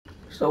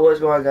So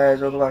what's going on,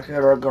 guys? Welcome back to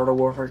another Garden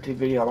Warfare 2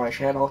 video on my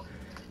channel.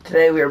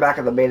 Today we are back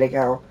on the main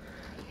account.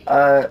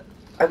 I'm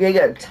getting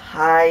a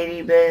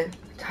tiny bit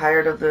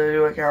tired of the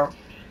new account.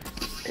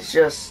 It's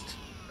just,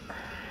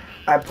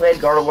 I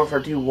played Garden Warfare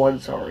 2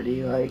 once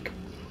already, like,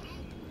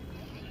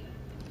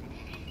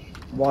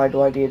 why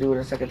do I need to do it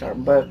a second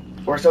time? But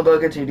we're still going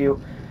to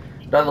continue.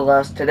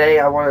 Nonetheless, today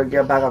I want to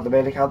get back on the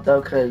main account though,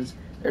 because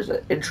there's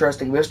an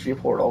interesting mystery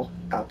portal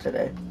out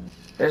today.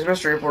 This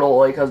mystery portal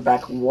only comes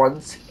back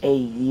once a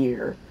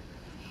year.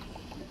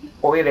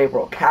 Only in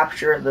April.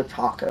 Capture the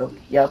Taco.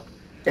 Yep.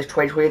 It's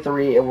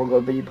 2023 and we're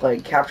going to be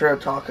playing Capture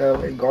the Taco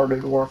in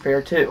Garden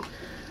Warfare 2.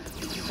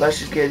 Let's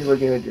just get into a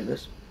game and do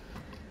this.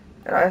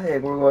 And I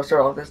think we're going to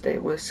start off this day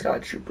with Sky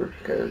Trooper,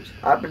 because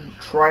I've been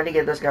trying to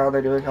get this guy on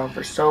the new account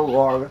for so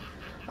long.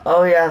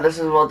 Oh yeah, this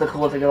is what the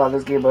cool thing about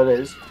this game mode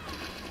is.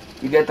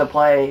 You get to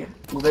play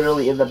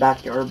literally in the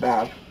backyard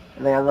map.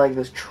 And they have like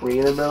this tree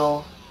in the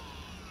middle.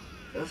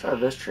 Let's have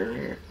this tree right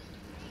here.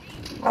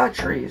 A lot of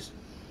trees.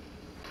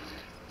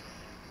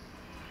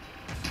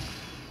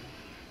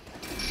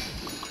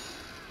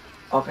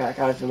 Okay, I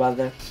kind of feel bad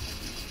there.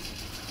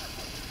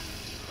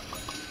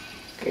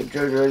 Okay,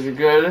 JoJo, you're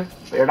good,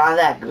 but you're not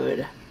that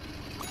good.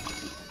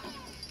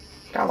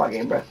 Got my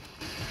game, bro.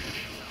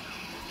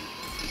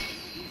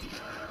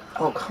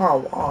 Oh,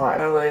 come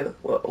on.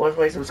 Let's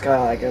play some Sky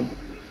like him.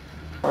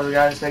 Alright,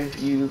 guys, thank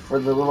you for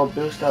the little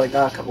boost that I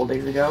got a couple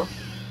days ago.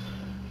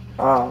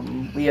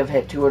 We have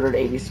hit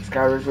 280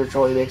 subscribers, which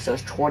only makes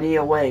us 20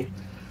 away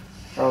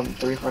from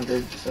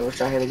 300. So we're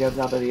trying to get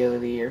up at the end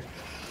of the year.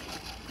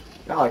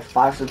 Got like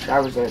 5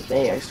 subscribers in a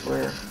day, I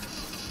swear.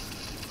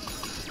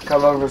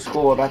 Come over to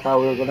school and I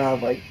thought we were gonna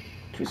have like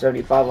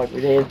 275 like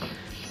we did.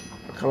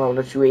 Come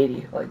over to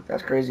 280, like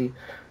that's crazy.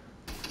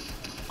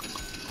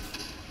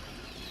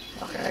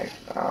 Okay,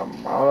 I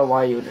don't know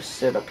why you would just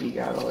sit up, you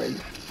got like.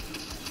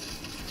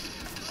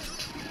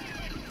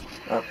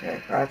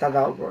 Okay, I thought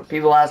that would work.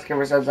 People ask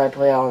ever since I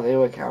play on the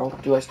new account,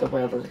 do I still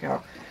play on this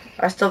account?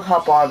 I still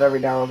hop on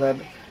every now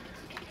and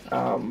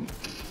then.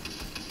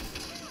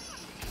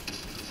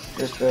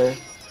 Just to,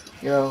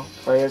 you know,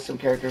 play as some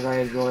characters I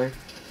enjoy.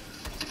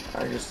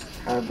 I just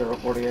had the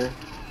recording here.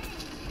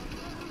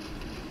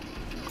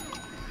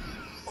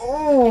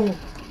 Oh!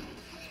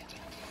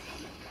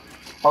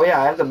 Oh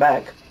yeah, I have the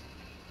back.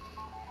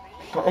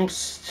 I'm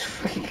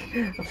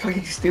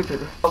fucking stupid.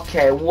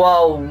 Okay,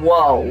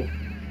 whoa.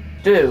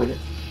 Dude.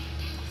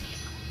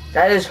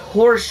 That is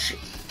horseshit.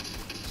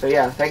 So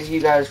yeah, thanks you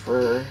guys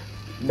for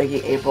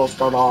making April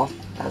start off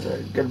as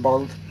a good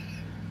month.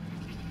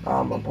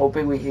 I'm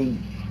hoping we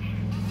can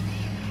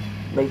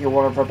make it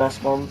one of our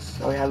best months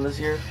that we had this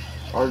year.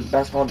 Our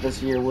best month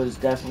this year was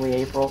definitely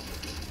April.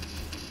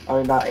 I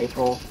mean, not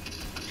April,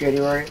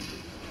 January.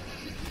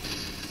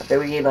 I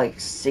think we gained like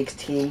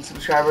 16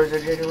 subscribers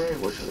in January,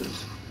 which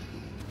was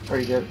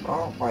pretty good.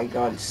 Oh my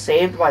god,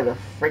 saved by the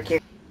freaking.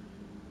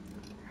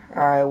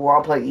 Alright, well,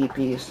 I'll play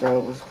EP,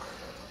 so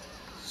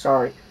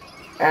sorry.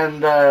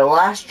 And the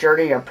last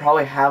journey I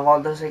probably have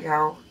on this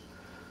account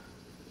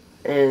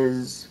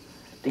is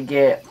to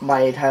get my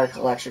entire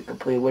collection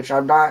complete, which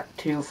I'm not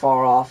too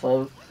far off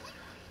of.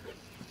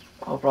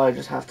 I'll probably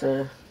just have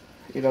to,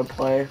 you know,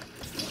 play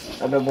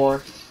a bit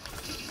more.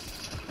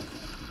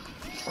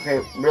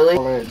 Okay, really?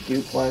 I'm gonna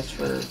do quests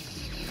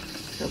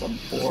because I'm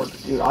bored.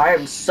 Dude, I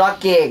am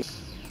sucking!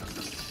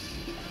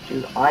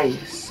 Dude, I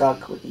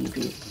suck with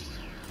EP.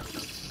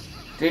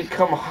 Dude,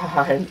 come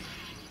on.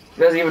 He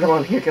doesn't even know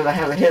I'm here because I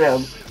haven't hit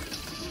him.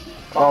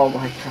 Oh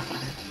my god.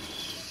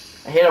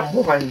 I hit him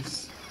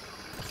once.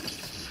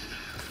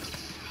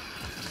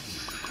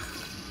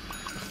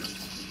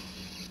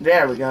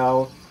 There we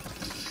go.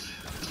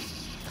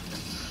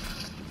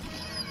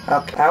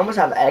 Okay, I almost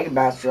have Egg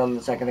Master on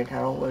the second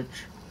account,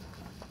 which,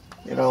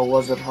 you know,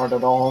 wasn't hard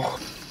at all.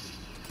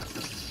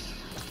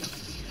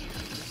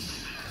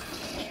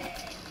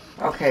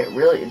 Okay,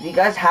 really? You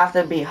guys have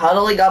to be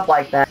huddling up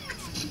like that.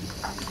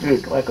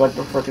 Dude, like, what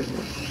the frick is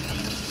this?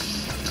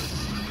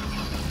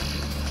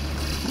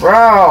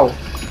 Bro!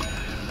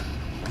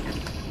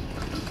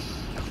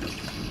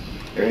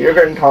 Dude, you're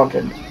getting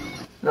taunted.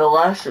 The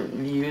less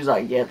views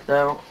I get,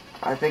 though,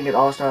 I think it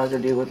also has to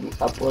do with me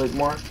uploading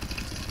more.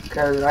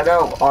 Because I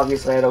know,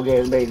 obviously, I don't get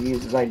as many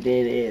views as I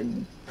did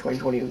in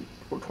 2020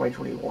 or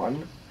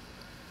 2021.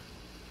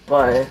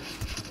 But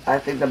I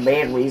think the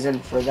main reason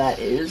for that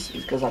is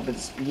because I've been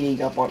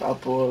speeding up on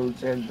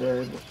uploads and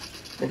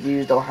the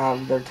views don't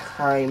have their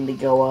time to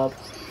go up.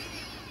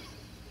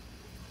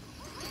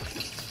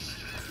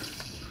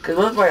 Because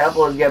most of my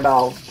uploads get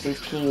about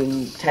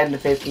 10 to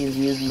 15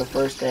 views in the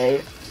first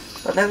day.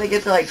 But then they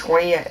get to like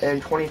 20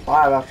 and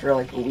 25 after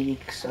like a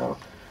week, so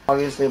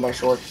obviously my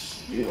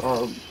shorts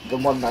are the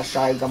one that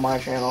shines on my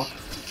channel.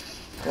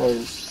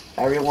 Because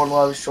everyone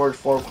loves short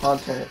form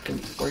content.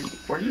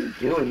 What are you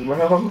doing,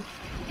 bro?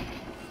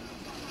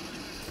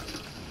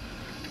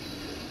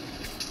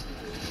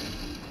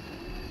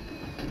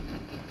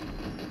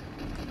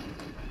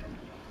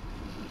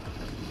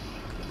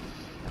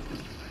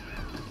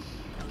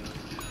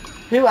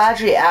 Who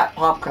actually at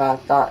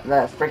Popcraft thought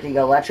that freaking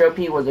Electro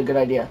P was a good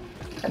idea?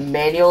 A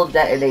manual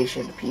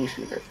detonation pea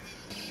shooter.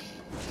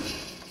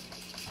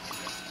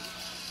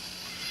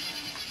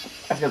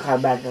 I feel kind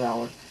of bad for that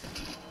one.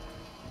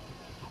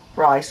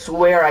 Bro, I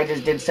swear I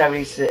just did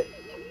 76.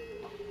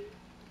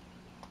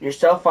 You're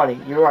so funny.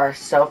 You are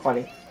so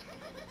funny.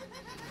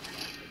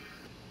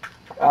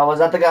 Was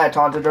that the guy I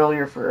taunted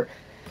earlier for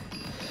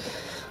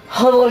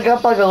huddling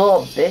up like a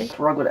little bitch?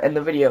 We're going to end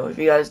the video. If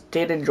you guys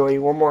did enjoy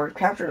one more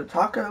Capture the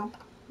Taco,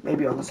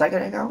 maybe on the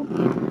second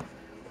account,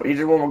 or you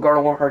just want more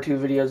Garden Warfare 2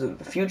 videos in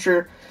the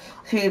future,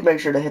 please make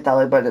sure to hit that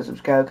like button and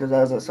subscribe, because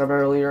as I said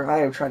earlier,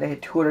 I am trying to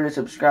hit 200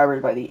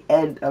 subscribers by the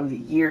end of the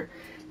year,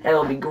 and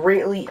it'll be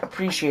greatly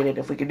appreciated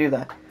if we could do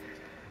that.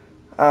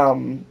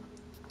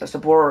 The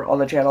support on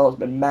the channel has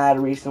been mad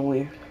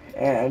recently,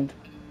 and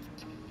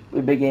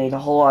we've been gaining a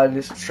whole lot of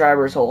new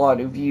subscribers, a whole lot of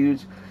new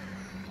views,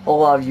 a whole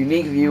lot of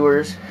unique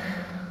viewers,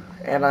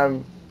 and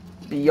I'm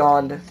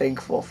beyond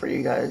thankful for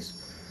you guys.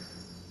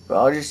 But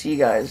I'll just see you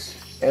guys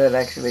in the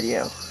next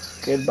video.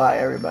 Goodbye,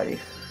 everybody.